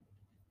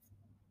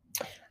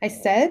I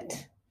said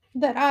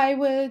that I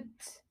would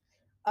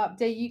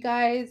update you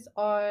guys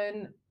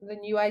on the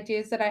new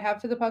ideas that I have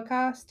for the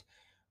podcast.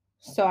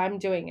 So I'm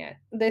doing it.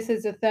 This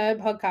is the third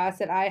podcast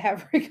that I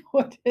have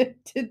recorded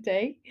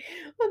today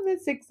on the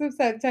 6th of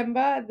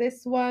September.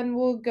 This one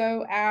will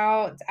go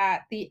out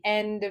at the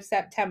end of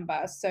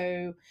September.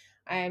 So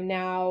I am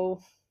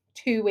now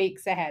 2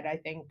 weeks ahead, I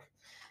think.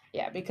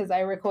 Yeah, because I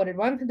recorded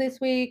one for this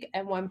week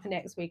and one for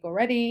next week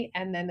already.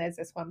 And then there's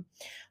this one.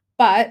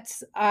 But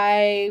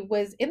I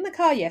was in the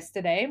car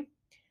yesterday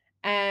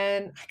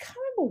and I can't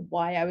remember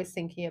why I was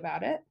thinking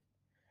about it.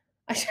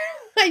 I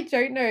I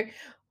don't know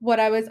what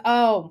I was.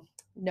 Oh,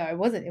 no, it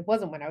wasn't. It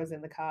wasn't when I was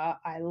in the car.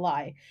 I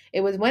lie.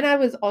 It was when I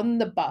was on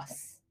the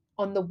bus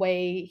on the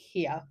way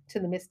here to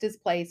the Mister's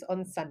place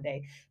on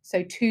Sunday.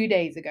 So 2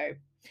 days ago.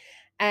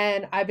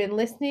 And I've been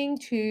listening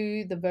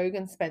to the Vogue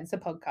and Spencer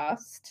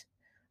podcast.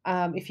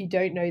 If you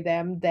don't know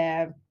them,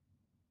 they're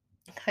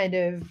kind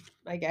of,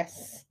 I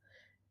guess,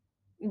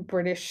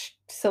 British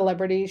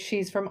celebrities.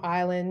 She's from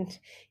Ireland.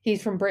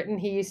 He's from Britain.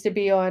 He used to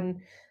be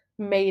on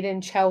Made in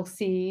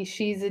Chelsea.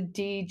 She's a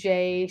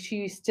DJ. She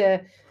used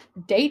to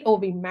date or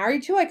be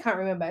married to, I can't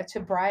remember, to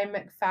Brian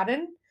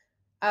McFadden.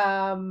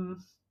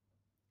 Um,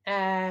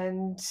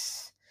 and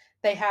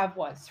they have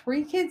what,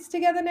 3 kids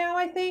together now,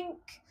 I think.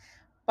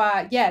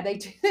 But yeah, they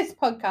do this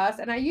podcast,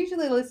 and I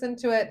usually listen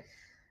to it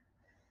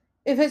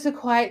if it's a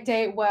quiet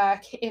day at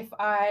work, if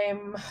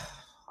I'm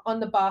on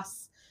the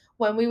bus.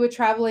 When we were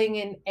traveling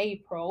in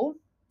April,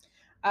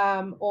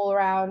 all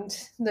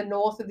around the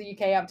north of the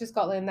UK up to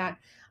Scotland, that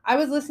I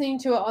was listening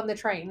to it on the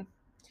train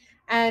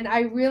and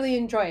I really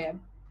enjoy it.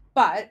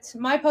 But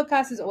my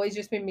podcast has always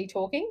just been me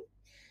talking,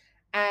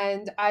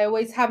 and I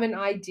always have an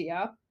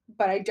idea,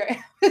 but I don't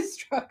have a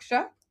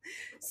structure.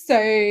 So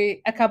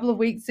a couple of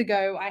weeks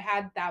ago, I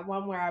had that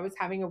one where I was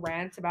having a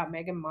rant about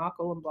Meghan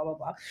Markle and blah, blah,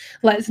 blah.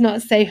 Let's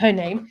not say her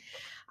name,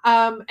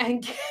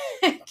 and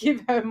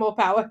give her more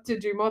power to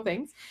do more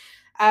things.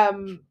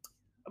 Um,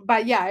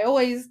 but yeah, I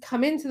always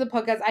come into the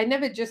podcast. I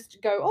never just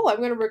go, oh, I'm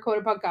going to record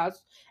a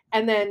podcast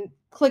and then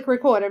click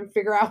record and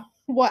figure out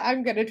what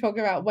I'm going to talk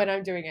about when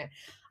I'm doing it.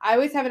 I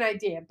always have an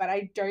idea, but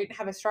I don't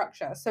have a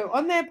structure. So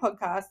on their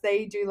podcast,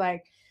 they do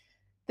like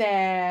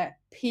their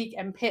peak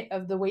and pit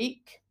of the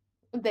week.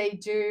 They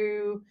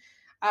do,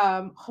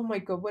 oh my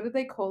God, what do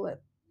they call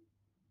it?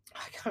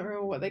 I can't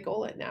remember what they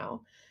call it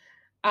now.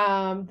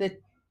 The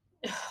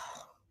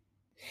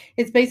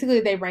It's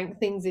basically they rank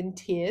things in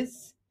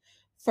tiers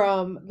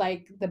from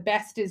like the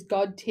best is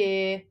God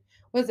tier.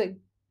 Was it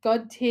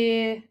God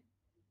tier?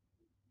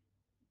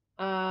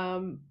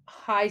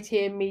 High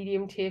tier,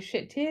 medium tier,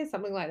 shit tier,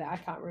 something like that. I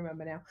can't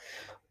remember now.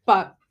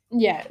 But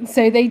yeah,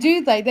 so they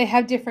do like they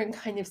have different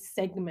kind of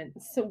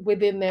segments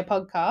within their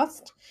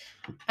podcast.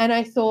 And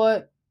I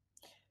thought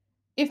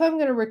if I'm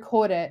going to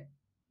record it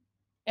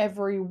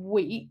every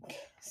week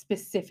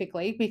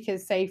specifically,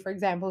 because say for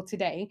example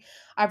today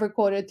I've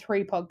recorded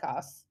 3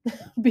 podcasts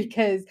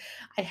because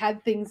I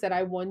had things that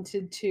I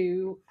wanted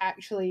to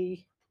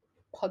actually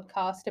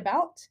podcast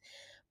about.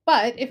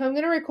 But if I'm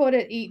going to record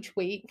it each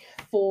week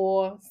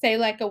for say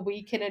like a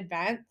week in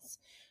advance,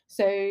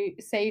 so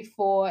say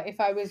for if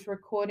I was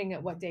recording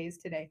it, what day is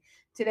today?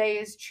 Today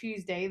is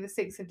Tuesday, the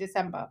 6th of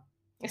December.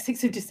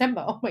 6th of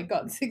December. Oh my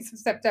God, 6th of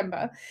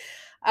September.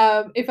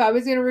 If I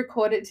was going to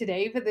record it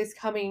today for this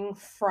coming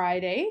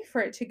Friday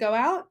for it to go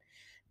out,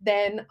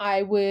 then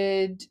I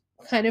would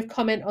kind of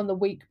comment on the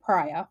week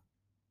prior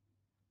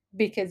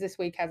because this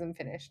week hasn't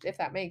finished, if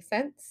that makes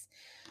sense.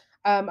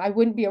 I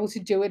wouldn't be able to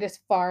do it as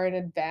far in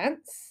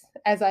advance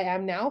as I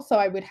am now, so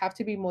I would have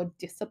to be more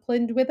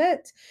disciplined with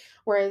it.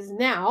 Whereas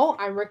now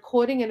I'm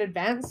recording in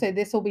advance, so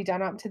this will be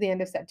done up to the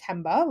end of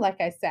September. Like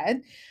I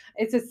said,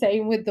 it's the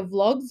same with the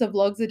vlogs. The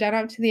vlogs are done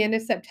up to the end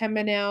of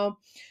September now.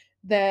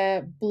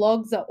 The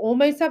blogs are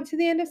almost up to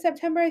the end of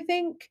September, I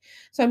think.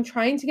 So I'm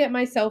trying to get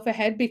myself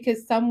ahead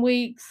because some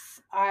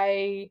weeks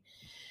I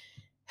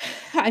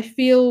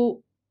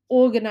feel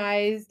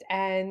organized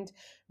and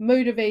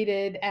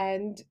motivated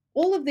and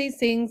all of these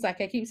things. Like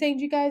I keep saying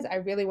to you guys, I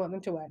really want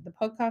them to work. The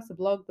podcast, the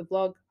blog, the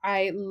vlog.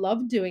 I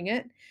love doing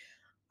it.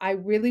 I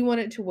really want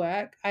it to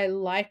work. I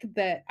like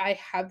that I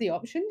have the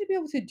option to be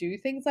able to do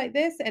things like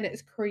this and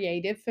it's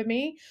creative for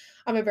me.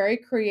 I'm a very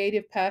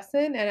creative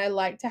person and I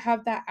like to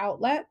have that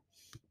outlet.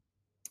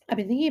 I've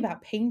been thinking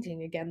about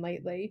painting again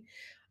lately.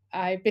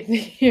 I've been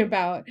thinking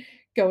about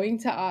going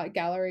to art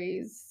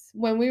galleries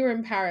when we were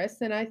in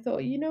Paris, and I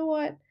thought, you know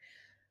what?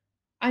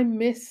 I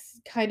miss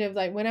kind of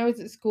like when I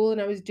was at school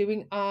and I was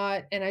doing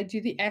art and I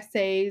do the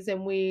essays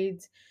and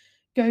we'd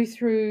go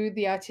through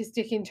the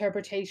artistic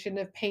interpretation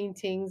of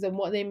paintings and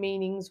what their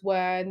meanings were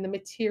and the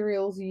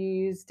materials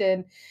used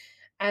and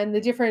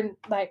the different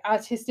like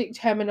artistic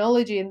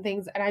terminology and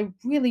things, and I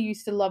really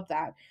used to love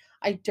that.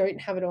 I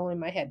don't have it all in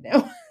my head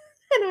now.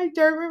 And I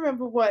don't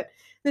remember what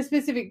the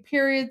specific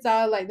periods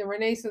are, like the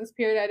Renaissance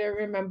period. I don't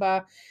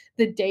remember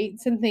the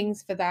dates and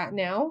things for that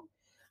now.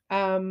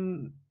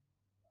 Um,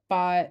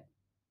 but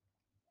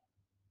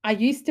I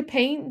used to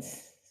paint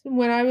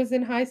when I was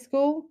in high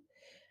school,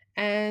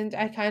 and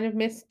I kind of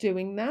miss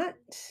doing that.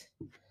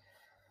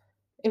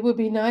 It would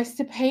be nice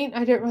to paint.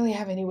 I don't really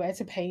have anywhere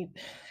to paint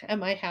at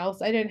my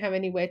house. I don't have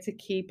anywhere to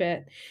keep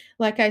it.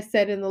 Like I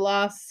said in the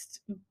last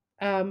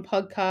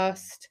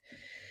podcast,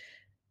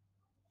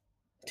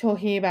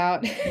 talking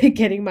about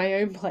getting my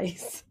own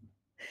place,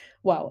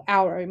 well,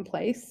 our own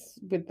place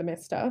with the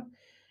mister.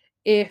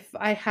 If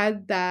I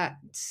had that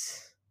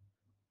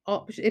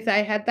option, if I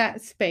had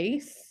that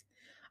space,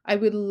 I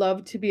would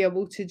love to be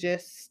able to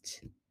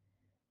just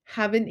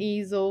have an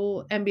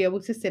easel and be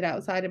able to sit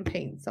outside and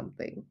paint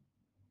something.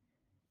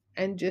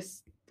 And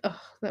just,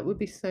 oh, that would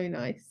be so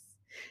nice.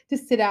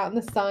 Just sit out in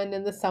the sun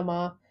in the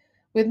summer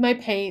with my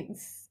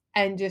paints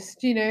and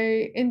just,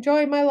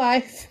 enjoy my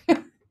life.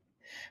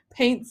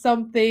 Paint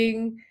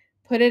something,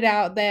 put it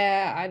out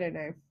there. I don't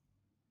know.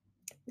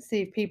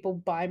 See if people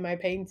buy my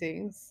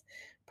paintings.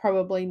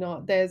 Probably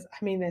not. There's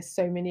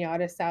so many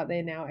artists out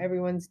there now.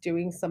 Everyone's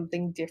doing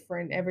something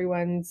different.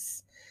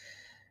 Everyone's,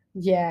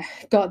 yeah,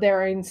 got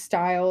their own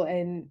style,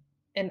 and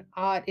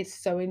art is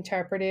so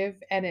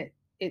interpretive, and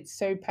it's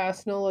so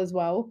personal as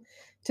well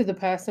to the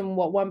person.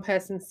 What one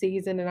person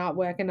sees in an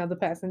artwork, another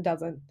person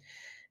doesn't.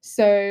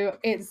 So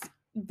it's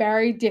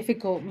very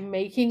difficult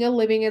making a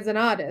living as an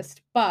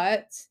artist,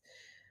 but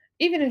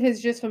even if it's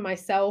just for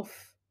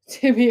myself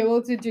to be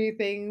able to do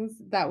things,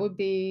 that would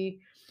be,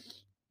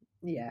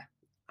 yeah,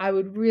 I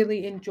would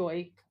really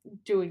enjoy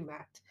doing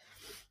that.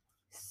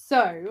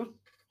 So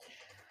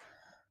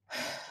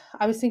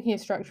I was thinking of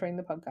structuring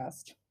the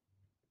podcast.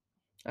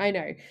 I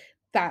know,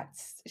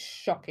 that's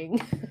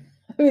shocking.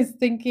 I was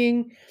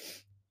thinking,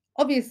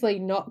 obviously,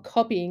 not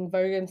copying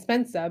Vogue and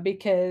Spencer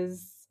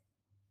because,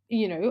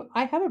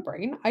 I have a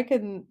brain. I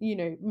can,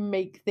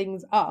 make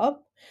things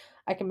up.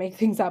 I can make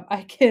things up.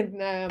 I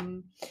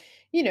can,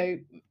 you know,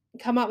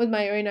 come up with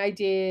my own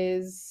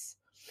ideas.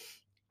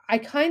 I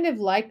kind of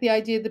like the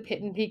idea of the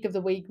pit and peak of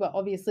the week, but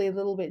obviously a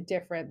little bit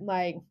different.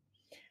 Like,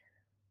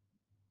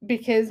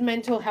 because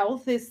mental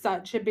health is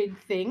such a big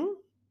thing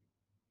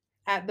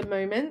at the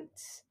moment.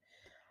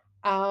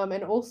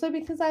 And also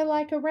because I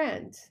like a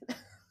rant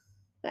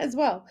as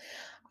well.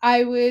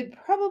 I would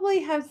probably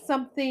have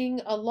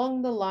something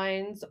along the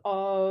lines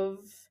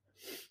of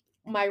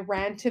my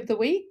rant of the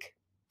week,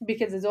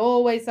 because there's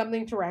always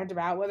something to rant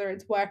about, whether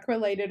it's work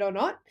related or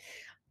not.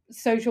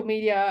 Social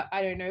media,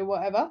 I don't know,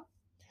 whatever.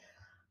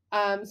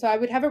 So I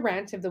would have a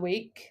rant of the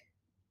week.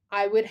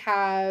 I would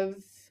have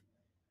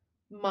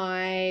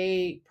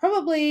my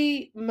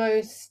probably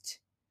most,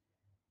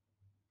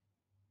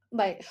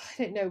 like,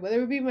 I don't know whether it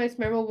would be most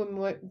memorable.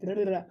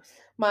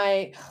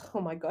 My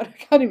Oh my god, I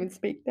can't even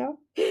speak now.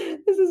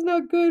 This is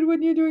not good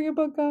when you're doing a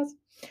podcast.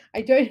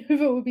 I don't know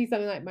if it would be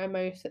something like my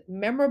most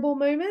memorable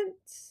moment,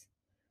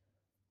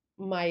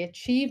 my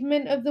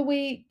achievement of the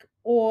week,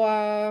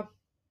 or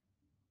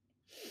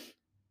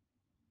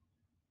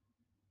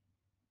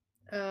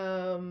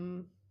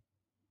um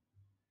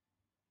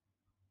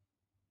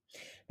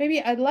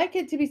maybe I'd like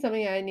it to be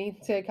something I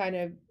need to kind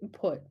of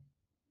put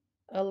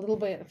a little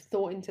bit of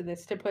thought into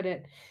this to put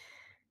it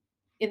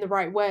in the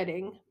right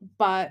wording,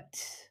 but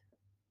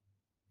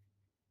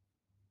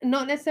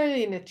not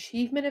necessarily an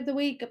achievement of the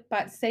week,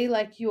 but say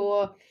like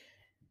your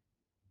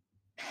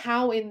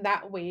how in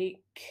that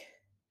week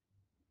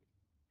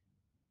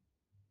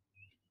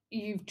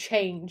you've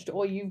changed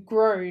or you've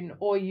grown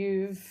or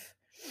you've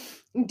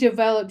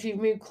developed,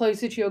 you've moved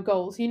closer to your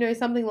goals,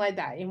 something like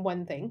that in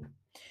one thing.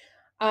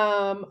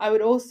 I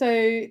would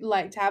also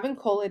like to have and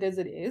call it as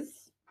it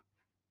is,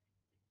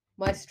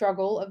 my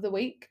struggle of the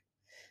week,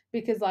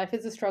 because life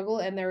is a struggle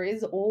and there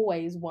is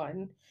always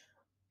one,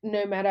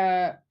 no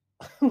matter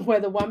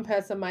whether one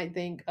person might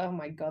think, oh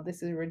my god,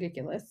 this is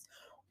ridiculous,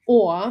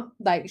 or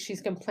like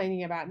she's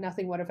complaining about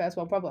nothing, what a first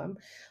world problem.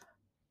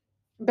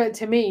 But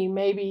to me,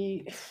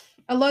 maybe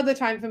a lot of the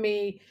time for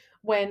me,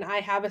 when I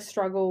have a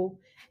struggle,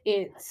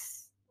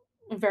 it's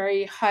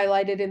very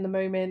highlighted in the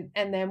moment.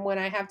 And then when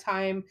I have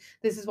time,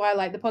 this is why I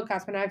like the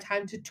podcast, when I have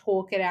time to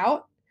talk it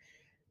out,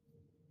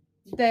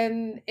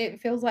 then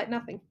it feels like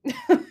nothing.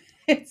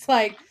 It's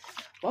like,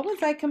 what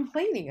was I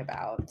complaining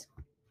about?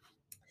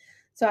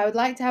 So I would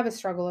like to have a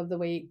struggle of the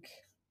week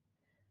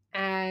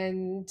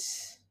and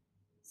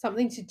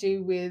something to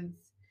do with,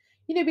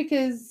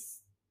 because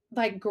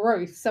like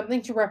growth,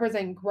 something to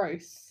represent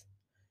growth.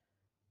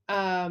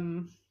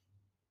 Um,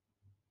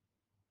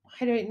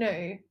 I don't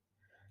know.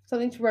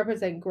 Something to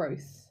represent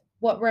growth.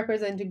 What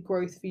represented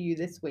growth for you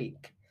this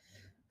week?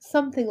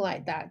 Something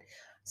like that.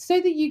 So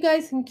that you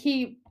guys can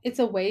keep, it's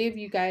a way of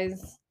you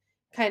guys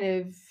kind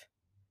of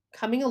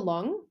coming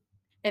along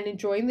and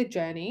enjoying the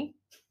journey.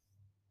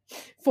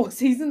 4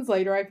 seasons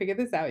later, I figured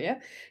this out, yeah.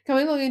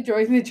 Coming along,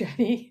 enjoying the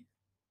journey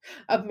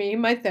of me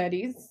in my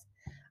 30s,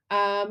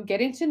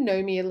 getting to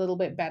know me a little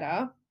bit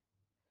better,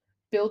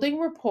 building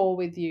rapport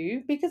with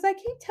you, because I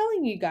keep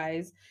telling you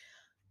guys,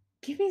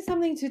 give me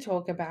something to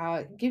talk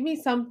about. Give me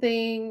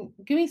something,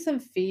 give me some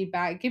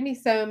feedback, give me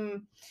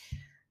some,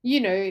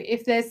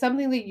 if there's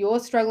something that you're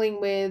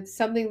struggling with,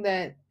 something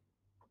that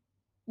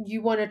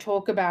you want to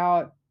talk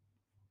about,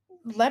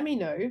 let me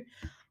know.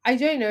 I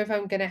don't know if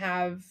I'm going to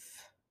have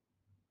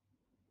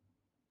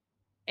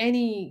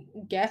any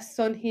guests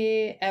on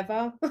here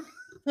ever.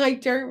 I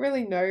don't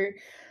really know.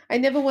 I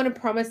never want to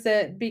promise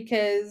it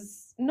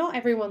because not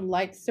everyone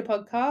likes to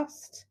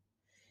podcast.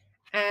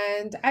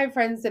 And I have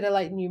friends that are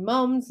like new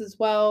moms as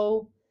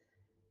well.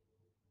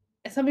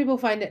 Some people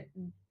find it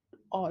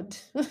odd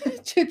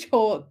to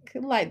talk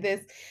like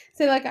this.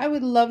 So, like, I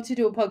would love to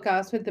do a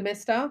podcast with the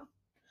mister.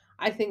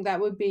 I think that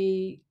would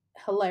be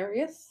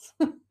hilarious.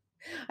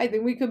 I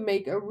think we could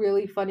make a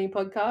really funny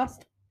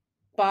podcast,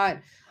 but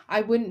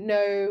I wouldn't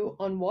know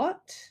on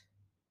what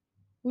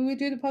we would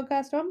do the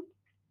podcast on.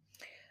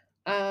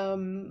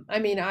 I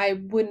mean, I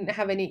wouldn't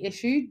have any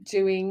issue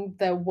doing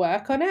the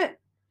work on it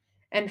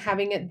and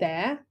having it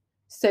there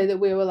so that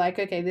we were like,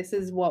 okay, this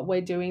is what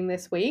we're doing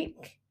this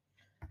week.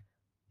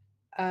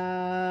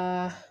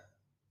 Yeah.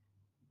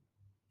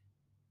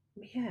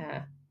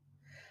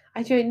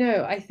 I don't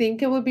know. I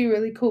think it would be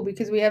really cool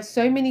because we have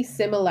so many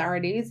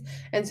similarities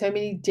and so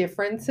many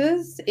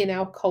differences in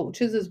our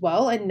cultures as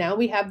well. And now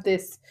we have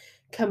this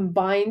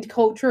combined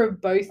culture of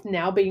both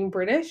now being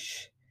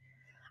British.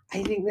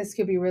 I think this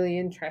could be really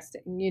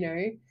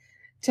interesting,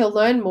 to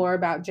learn more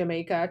about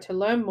Jamaica, to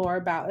learn more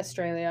about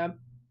Australia,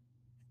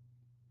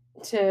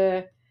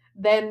 to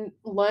then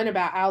learn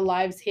about our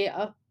lives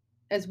here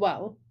as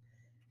well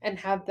and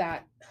have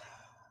that.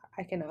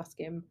 I can ask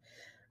him.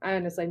 I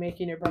honestly make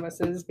you no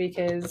promises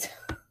because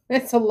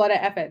it's a lot of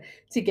effort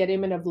to get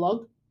him in a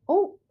vlog.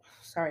 Oh,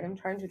 sorry, I'm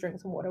trying to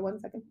drink some water. 1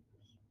 second.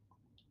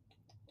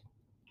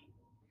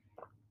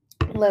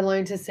 Let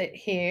alone to sit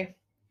here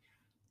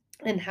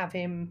and have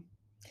him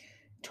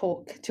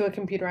talk to a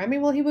computer. I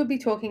mean, well, he would be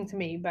talking to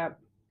me, but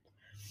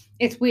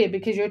it's weird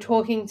because you're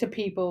talking to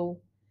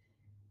people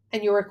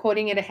and you're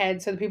recording it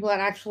ahead, so the people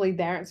aren't actually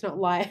there. It's not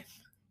live,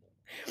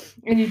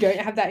 and you don't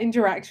have that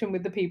interaction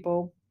with the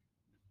people.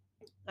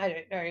 I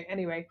don't know.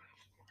 Anyway,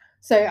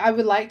 so I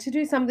would like to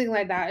do something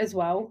like that as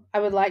well.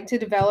 I would like to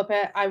develop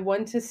it. I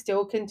want to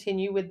still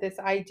continue with this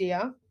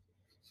idea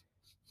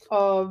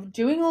of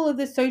doing all of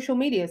this social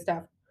media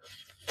stuff.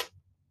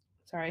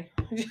 Sorry,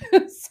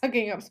 just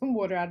sucking up some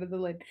water out of the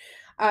lid.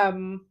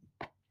 To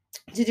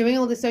doing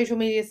all the social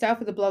media stuff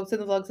with the blogs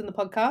and the vlogs and the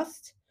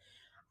podcast.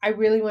 I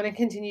really want to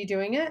continue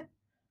doing it.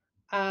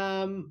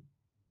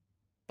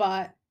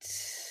 But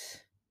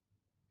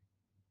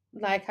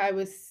like I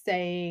was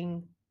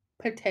saying,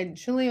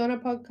 potentially on a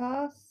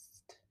podcast.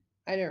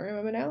 I don't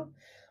remember now.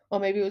 Or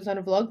maybe it was on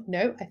a vlog.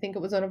 No, I think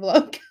it was on a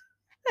vlog.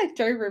 I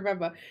don't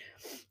remember.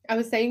 I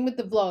was saying with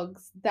the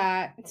vlogs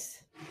that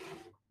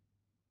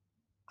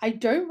I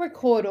don't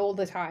record all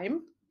the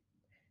time.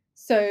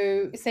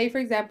 So, say for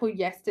example,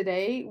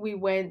 yesterday we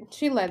went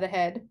to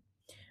Leatherhead.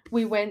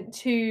 We went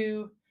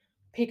to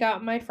pick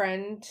up my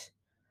friend.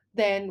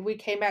 Then we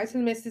came back to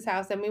the mister's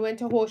house. Then we went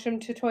to Horsham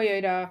to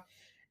Toyota.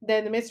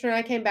 Then the mister and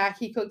I came back.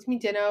 He cooked me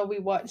dinner. We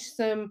watched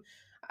some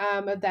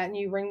of that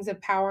new Rings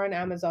of Power on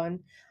Amazon.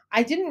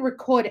 I didn't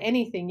record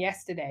anything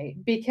yesterday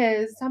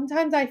because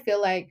sometimes I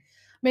feel like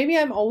maybe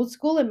I'm old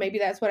school and maybe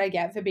that's what I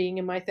get for being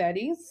in my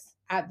 30s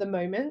at the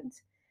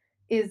moment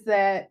is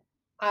that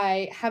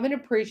I have an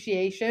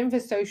appreciation for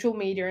social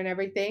media and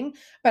everything,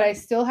 but I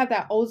still have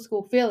that old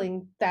school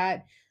feeling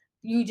that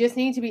you just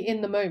need to be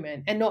in the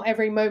moment and not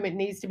every moment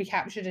needs to be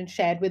captured and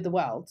shared with the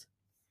world.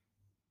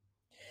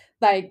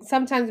 Like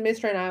sometimes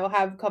Mister and I will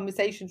have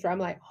conversations where I'm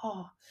like,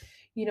 oh,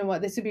 you know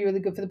what, this would be really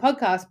good for the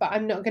podcast, but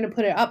I'm not going to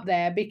put it up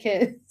there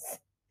because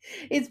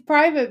it's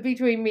private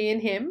between me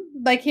and him.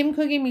 Like him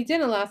cooking me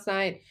dinner last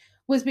night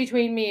was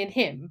between me and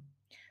him.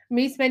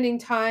 Us spending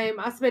time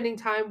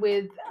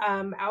with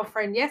our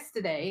friend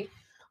yesterday,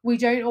 we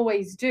don't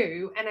always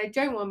do. And I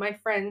don't want my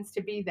friends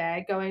to be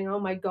there going, oh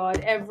my God,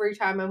 every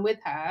time I'm with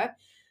her,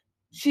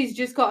 she's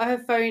just got her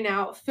phone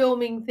out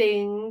filming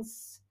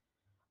things,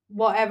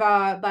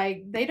 whatever.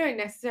 Like they don't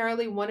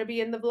necessarily want to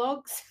be in the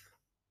vlogs.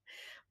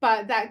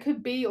 But that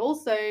could be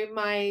also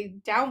my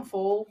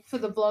downfall for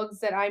the vlogs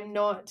that I'm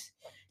not,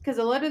 because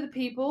a lot of the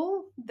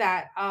people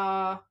that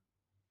are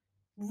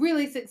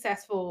really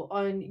successful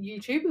on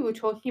YouTube, we were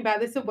talking about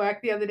this at work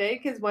the other day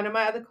because one of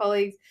my other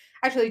colleagues,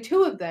 actually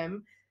two of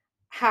them,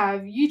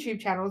 have YouTube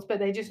channels, but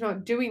they're just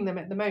not doing them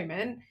at the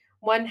moment.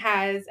 One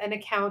has an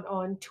account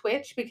on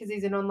Twitch because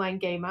he's an online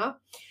gamer,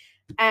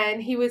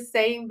 and he was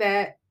saying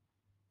that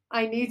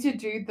I need to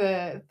do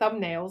the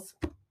thumbnails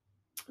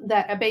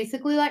that are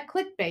basically like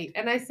clickbait.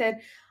 And I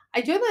said,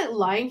 I don't like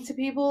lying to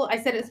people. I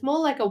said, it's more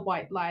like a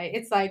white lie.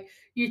 It's like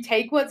you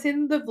take what's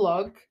in the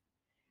vlog,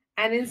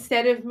 and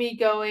instead of me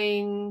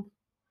going,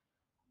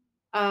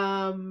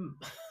 I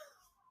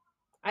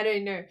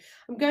don't know,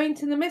 I'm going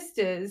to the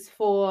Misters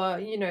for,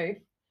 a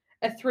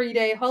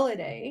 3-day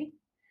holiday,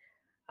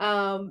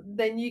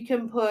 then you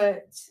can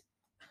put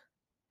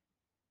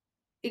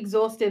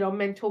exhausted on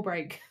mental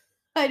break.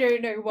 I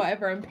don't know,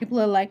 whatever. And people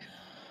are like,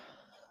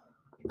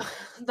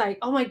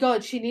 oh my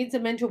God, she needs a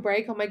mental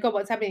break. Oh my God,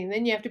 what's happening? And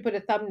then you have to put a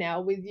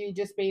thumbnail with you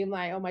just being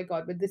like, oh my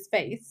God, with this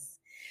face.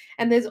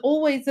 And there's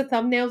always the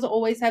thumbnails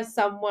always have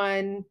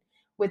someone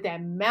with their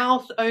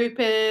mouth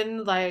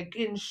open, like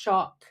in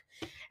shock,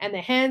 and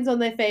their hands on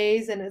their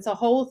face, and it's a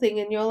whole thing.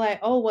 And you're like,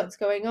 oh, what's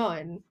going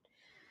on?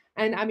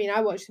 And I mean, I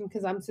watch them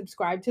because I'm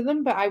subscribed to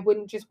them, but I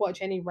wouldn't just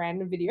watch any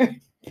random video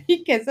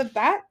because of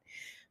that.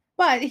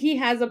 But he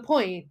has a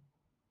point.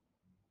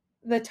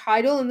 The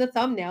title and the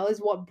thumbnail is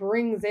what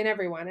brings in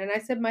everyone. And I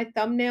said, my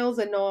thumbnails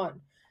are not,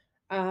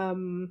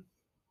 um,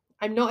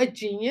 I'm not a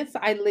genius.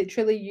 I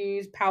literally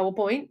use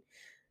PowerPoint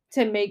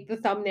to make the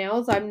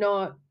thumbnails.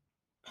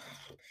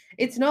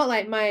 It's not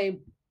like my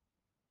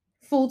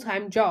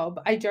full-time job.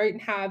 I don't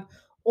have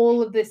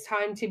all of this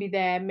time to be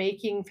there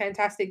making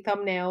fantastic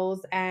thumbnails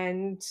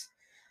and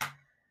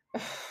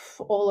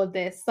all of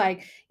this.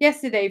 Like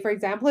yesterday, for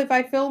example, if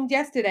I filmed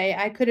yesterday,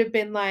 I could have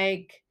been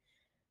like,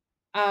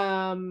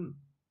 um,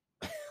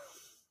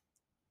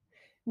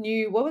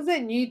 what was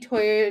it? New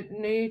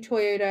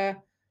Toyota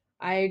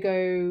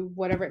Aygo,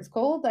 whatever it's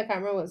called. I can't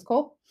remember what it's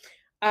called.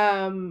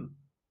 Um,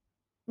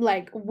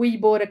 like we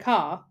bought a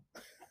car.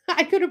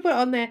 I could have put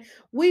on there,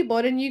 we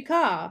bought a new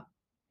car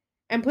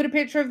and put a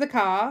picture of the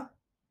car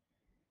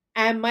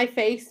and my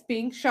face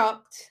being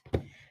shocked.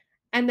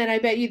 And then I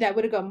bet you that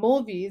would have got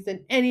more views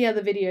than any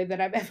other video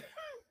that I've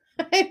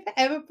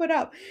ever put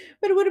up.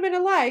 But it would have been a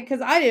lie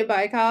because I didn't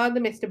buy a car, the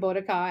Mister bought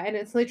a car, and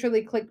it's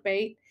literally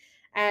clickbait.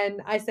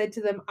 And I said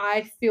to them,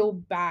 I feel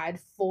bad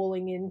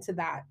falling into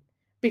that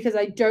because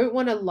I don't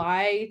want to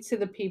lie to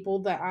the people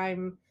that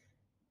I'm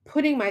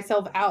putting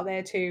myself out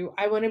there to.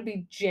 I want to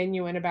be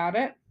genuine about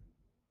it.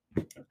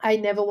 I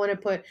never want to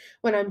put,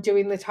 when I'm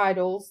doing the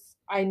titles,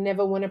 I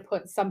never want to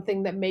put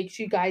something that makes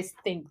you guys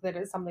think that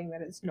it's something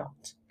that it's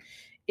not,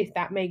 if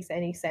that makes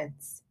any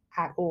sense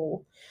at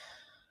all.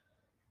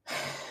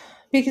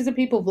 Because of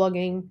people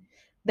vlogging,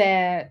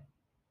 they're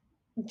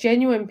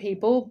genuine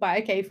people.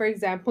 But okay, for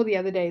example, the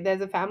other day,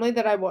 there's a family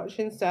that I watched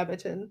in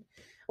Surbiton.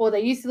 Well,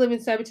 they used to live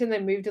in Surbiton, they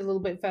moved a little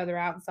bit further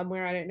out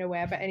somewhere, I don't know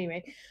where, but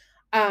anyway.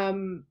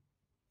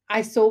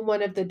 I saw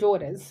one of the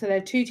daughters. So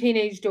they're two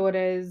teenage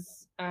daughters,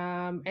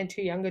 and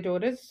two younger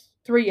daughters,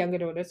 three younger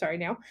daughters, sorry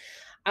now.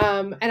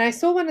 And I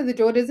saw one of the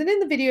daughters, and in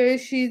the video,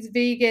 she's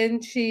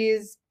vegan,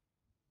 she's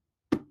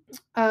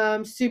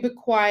super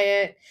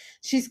quiet.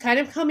 She's kind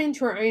of come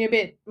into her own a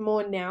bit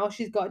more now.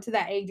 She's got to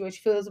that age where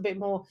she feels a bit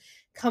more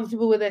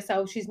comfortable with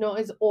herself. She's not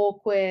as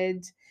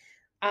awkward.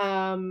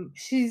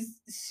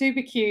 She's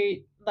super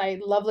cute, like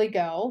lovely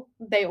girl.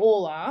 They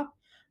all are.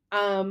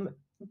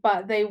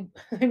 But they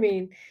I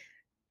mean,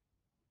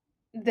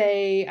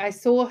 I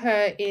saw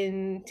her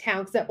in town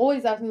because they're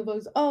always asking the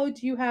vlogs, oh,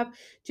 do you have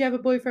a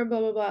boyfriend, blah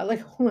blah blah,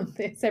 like all of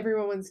this,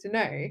 everyone wants to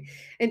know.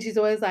 And she's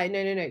always like,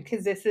 no,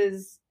 because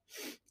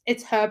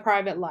it's her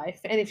private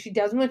life, and if she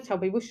doesn't want to tell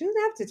people, she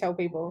doesn't have to tell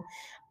people.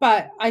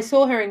 But I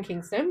saw her in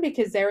Kingston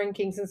because they're in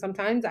Kingston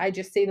sometimes. I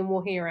just see them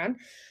walking around.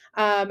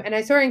 And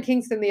I saw her in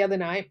Kingston the other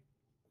night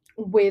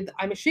with,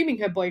 I'm assuming,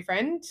 her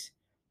boyfriend,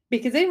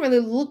 because they didn't really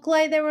look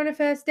like they were on a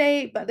first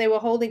date, but they were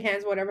holding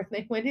hands, whatever. And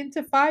they went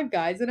into Five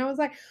Guys, and I was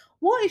like,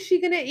 what is she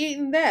gonna eat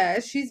in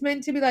there? She's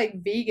meant to be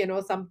like vegan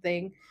or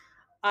something.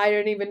 I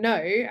don't even know.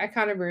 I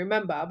can't even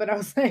remember. But I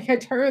was like, I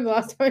don't remember the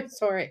last time I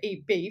saw her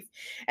eat beef.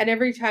 And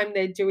every time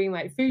they're doing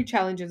like food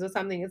challenges or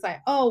something, it's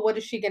like, oh, what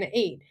is she gonna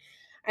eat?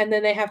 And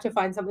then they have to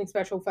find something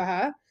special for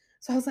her.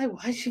 So I was like,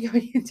 why is she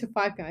going into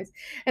Five Guys?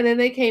 And then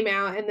they came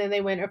out and then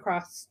they went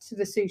across to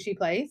the sushi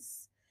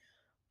place.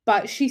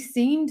 But she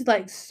seemed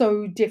like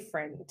so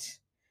different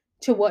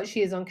to what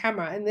she is on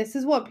camera. And this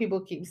is what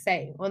people keep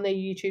saying on their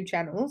YouTube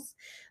channels.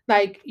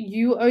 Like,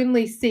 you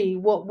only see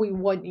what we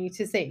want you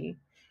to see.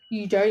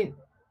 You don't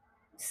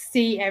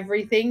see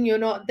everything. You're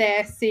not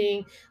there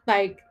seeing,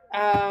 like,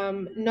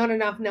 Not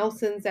Enough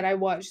Nelsons that I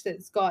watched,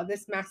 that's got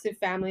this massive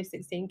family of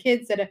 16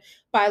 kids that are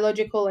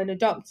biological and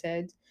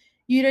adopted.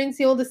 You don't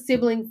see all the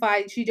sibling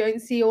fights, you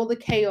don't see all the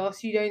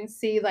chaos, you don't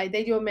see, like,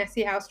 they do a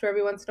messy house tour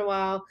every once in a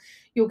while.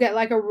 You'll get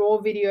like a raw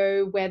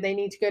video where they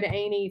need to go to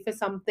A&E for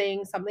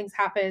something's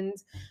happened.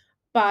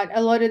 But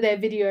a lot of their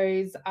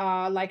videos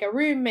are like a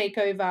room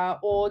makeover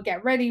or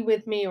get ready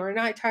with me or a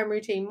nighttime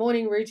routine,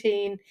 morning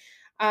routine.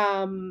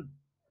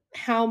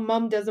 How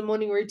mum does a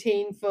morning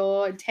routine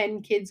for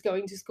 10 kids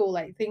going to school,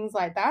 like things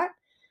like that.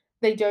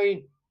 They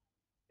don't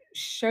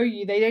show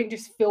you, they don't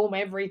just film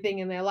everything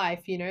in their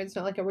life, it's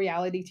not like a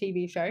reality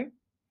TV show.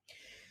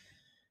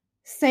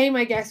 Same,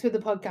 I guess, with the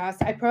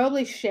podcast. I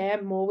probably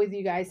share more with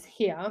you guys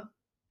here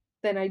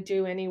than I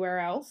do anywhere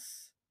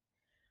else.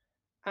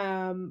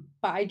 But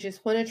I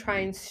just want to try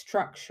and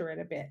structure it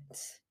a bit.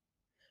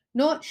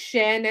 Not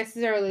share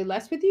necessarily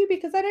less with you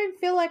because I don't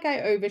feel like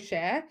I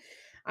overshare.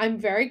 I'm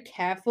very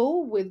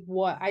careful with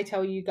what I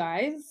tell you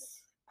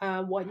guys,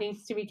 what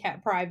needs to be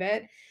kept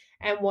private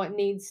and what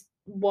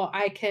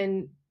I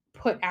can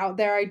put out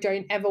there. I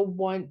don't ever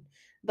want,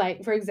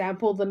 like, for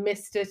example, the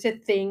Mister to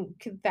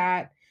think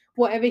that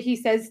whatever he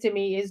says to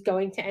me is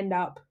going to end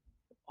up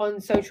on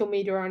social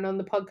media and on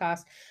the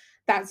podcast.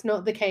 That's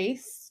not the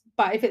case.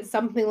 But if it's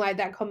something like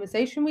that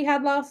conversation we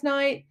had last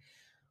night,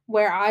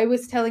 where I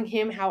was telling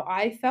him how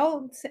I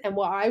felt and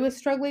what I was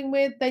struggling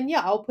with, then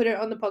yeah, I'll put it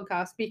on the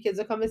podcast because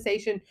the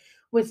conversation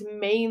was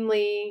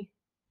mainly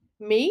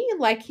me.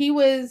 Like, he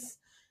was,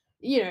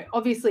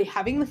 obviously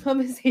having the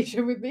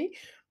conversation with me,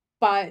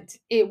 but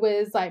it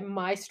was like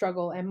my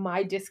struggle and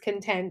my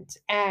discontent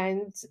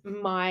and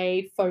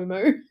my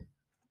FOMO,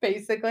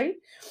 basically.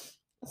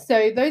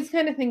 So those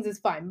kind of things is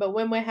fine. But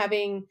when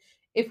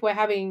if we're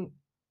having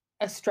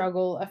a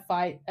struggle, a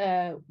fight,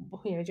 don't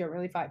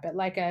really fight, but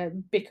like a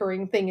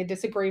bickering thing, a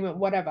disagreement,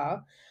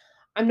 whatever,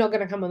 I'm not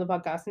going to come on the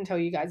podcast and tell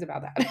you guys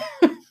about that.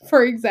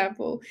 For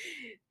example,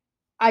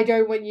 I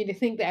don't want you to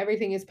think that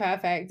everything is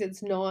perfect.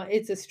 It's not.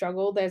 It's a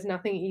struggle. There's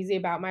nothing easy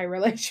about my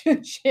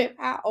relationship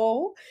at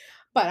all.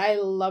 But I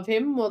love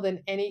him more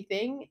than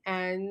anything.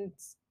 And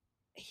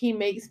he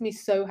makes me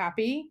so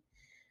happy.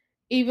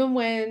 Even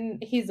when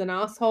he's an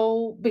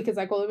asshole, because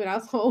I call him an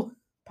asshole,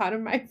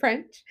 pardon my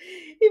French.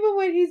 Even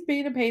when he's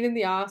being a pain in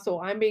the ass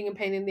or I'm being a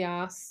pain in the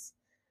ass,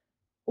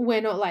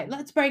 we're not like,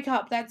 let's break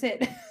up. That's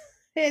it.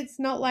 It's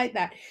not like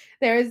that.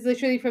 There is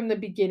literally from the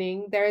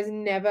beginning, there has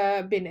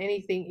never been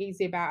anything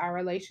easy about our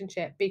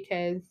relationship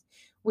because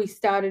we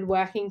started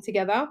working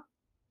together.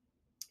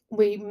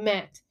 We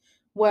met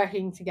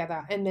working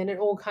together, and then it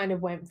all kind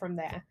of went from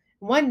there.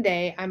 One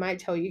day, I might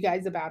tell you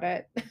guys about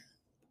it.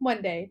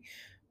 One day,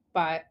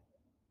 but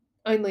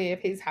only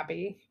if he's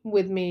happy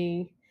with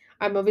me.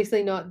 I'm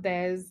obviously not,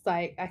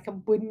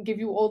 wouldn't give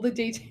you all the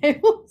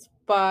details,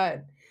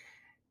 but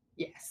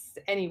yes.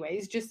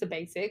 Anyways, just the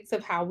basics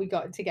of how we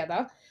got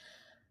together.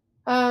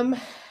 Um,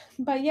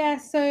 but yeah,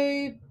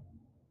 so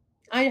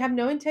I have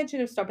no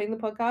intention of stopping the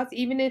podcast,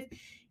 even if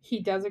he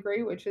does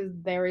agree, which is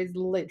there is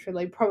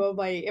literally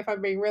probably, if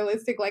I'm being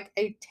realistic, like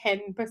a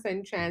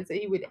 10% chance that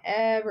he would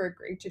ever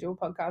agree to do a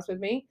podcast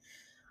with me.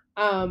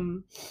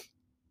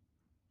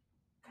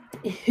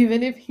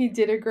 Even if he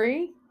did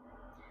agree,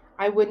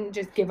 I wouldn't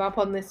just give up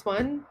on this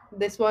one.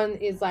 This one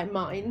is like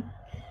mine,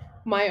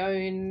 my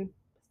own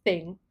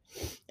thing.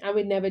 I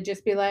would never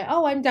just be like,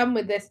 oh, I'm done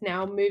with this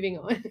now, moving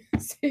on.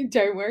 So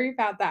don't worry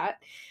about that.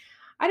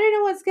 I don't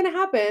know what's going to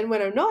happen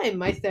when I'm not in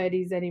my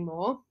 30s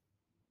anymore.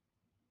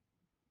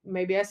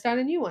 Maybe I start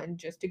a new one,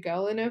 just a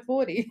girl in her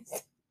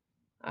 40s.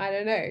 I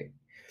don't know.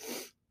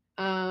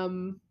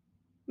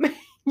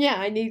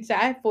 Yeah,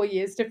 I have 4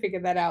 years to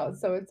figure that out,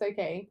 so it's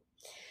okay.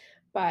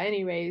 But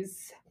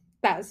anyways,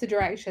 that's the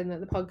direction that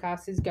the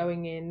podcast is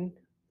going in.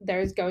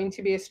 There is going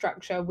to be a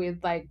structure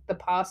with like the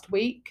past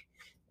week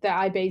that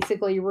I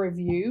basically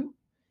review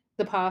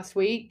the past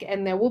week,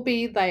 and there will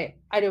be like,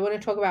 I don't want to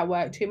talk about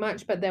work too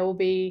much, but there will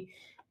be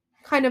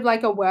kind of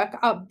like a work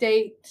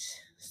update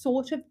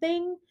sort of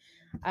thing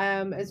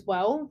as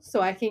well.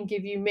 So I can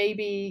give you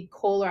maybe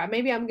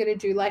maybe I'm going to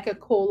do like a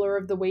caller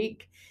of the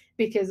week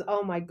because,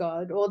 oh my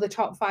God, or the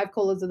top 5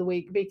 callers of the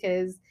week,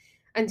 because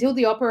until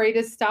the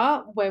operators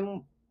start,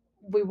 when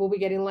we will be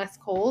getting less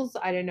calls,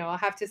 I don't know. I'll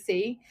have to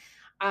see.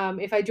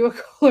 If I do a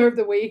caller of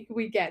the week,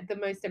 we get the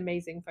most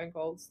amazing phone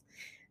calls.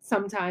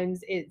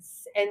 Sometimes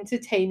it's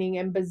entertaining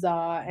and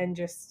bizarre and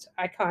just,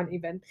 I can't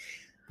even.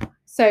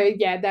 So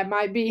yeah, there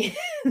might be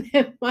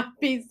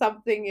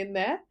something in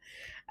there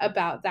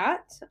about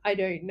that. I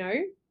don't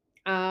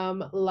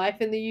know.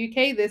 Life in the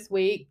UK this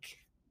week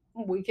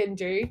we can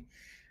do.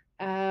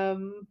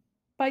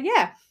 But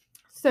yeah,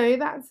 so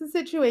that's the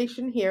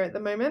situation here at the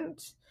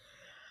moment.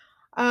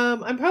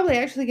 I'm probably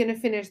actually going to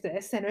finish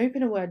this and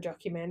open a Word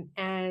document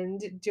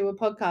and do a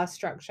podcast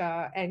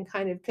structure and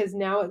kind of, because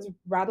now it's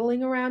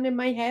rattling around in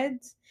my head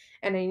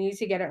and I need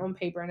to get it on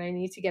paper and I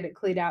need to get it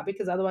cleared out,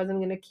 because otherwise I'm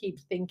going to keep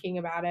thinking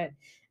about it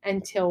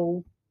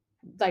until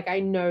like I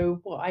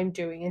know what I'm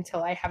doing,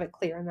 until I have it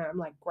clear, and then I'm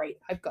like, great,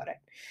 I've got it.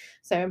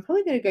 So I'm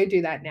probably going to go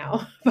do that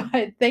now.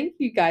 But thank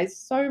you guys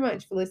so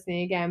much for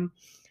listening again.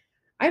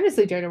 I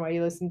honestly don't know why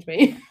you listen to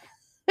me.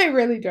 I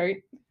really don't.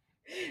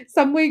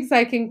 Some weeks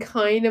I can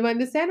kind of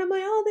understand. I'm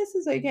like, oh, this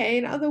is okay.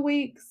 And other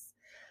weeks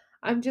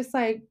I'm just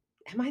like,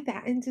 am I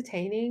that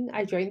entertaining?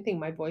 I don't think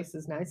my voice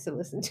is nice to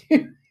listen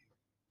to.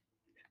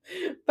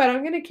 But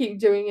I'm going to keep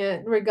doing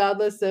it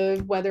regardless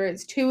of whether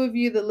it's 2 of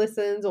you that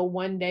listens or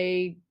one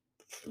day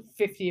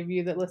 50 of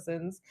you that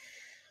listens.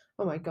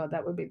 Oh my God,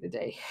 that would be the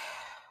day.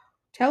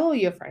 Tell all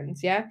your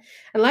friends, yeah?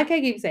 And like I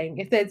keep saying,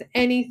 if there's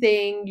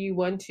anything you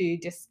want to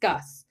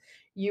discuss,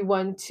 you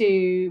want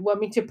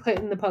me to put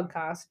in the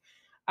podcast,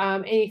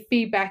 any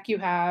feedback you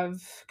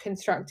have,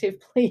 constructive,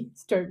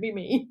 please don't be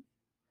mean.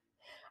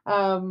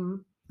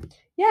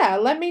 Yeah,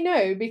 let me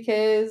know,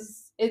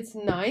 because it's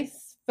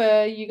nice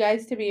for you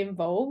guys to be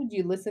involved.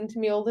 You listen to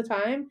me all the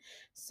time,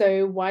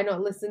 so why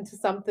not listen to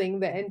something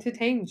that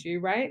entertains you,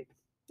 right?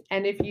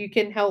 And if you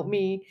can help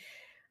me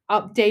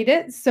update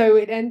it so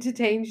it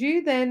entertains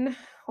you, then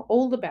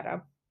all the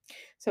better.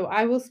 So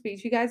I will speak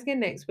to you guys again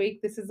next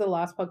week. This is the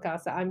last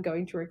podcast that I'm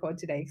going to record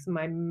today because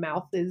my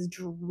mouth is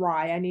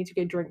dry. I need to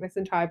go drink this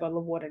entire bottle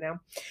of water now.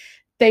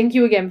 Thank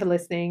you again for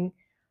listening.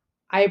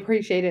 I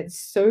appreciate it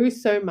so,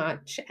 so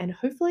much. And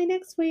hopefully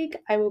next week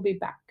I will be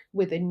back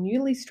with a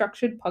newly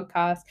structured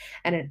podcast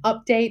and an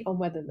update on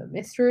whether the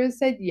mister has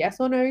said yes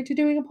or no to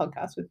doing a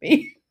podcast with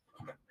me.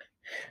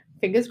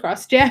 Fingers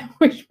crossed, yeah.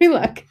 Wish me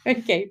luck.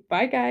 Okay,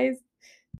 bye guys.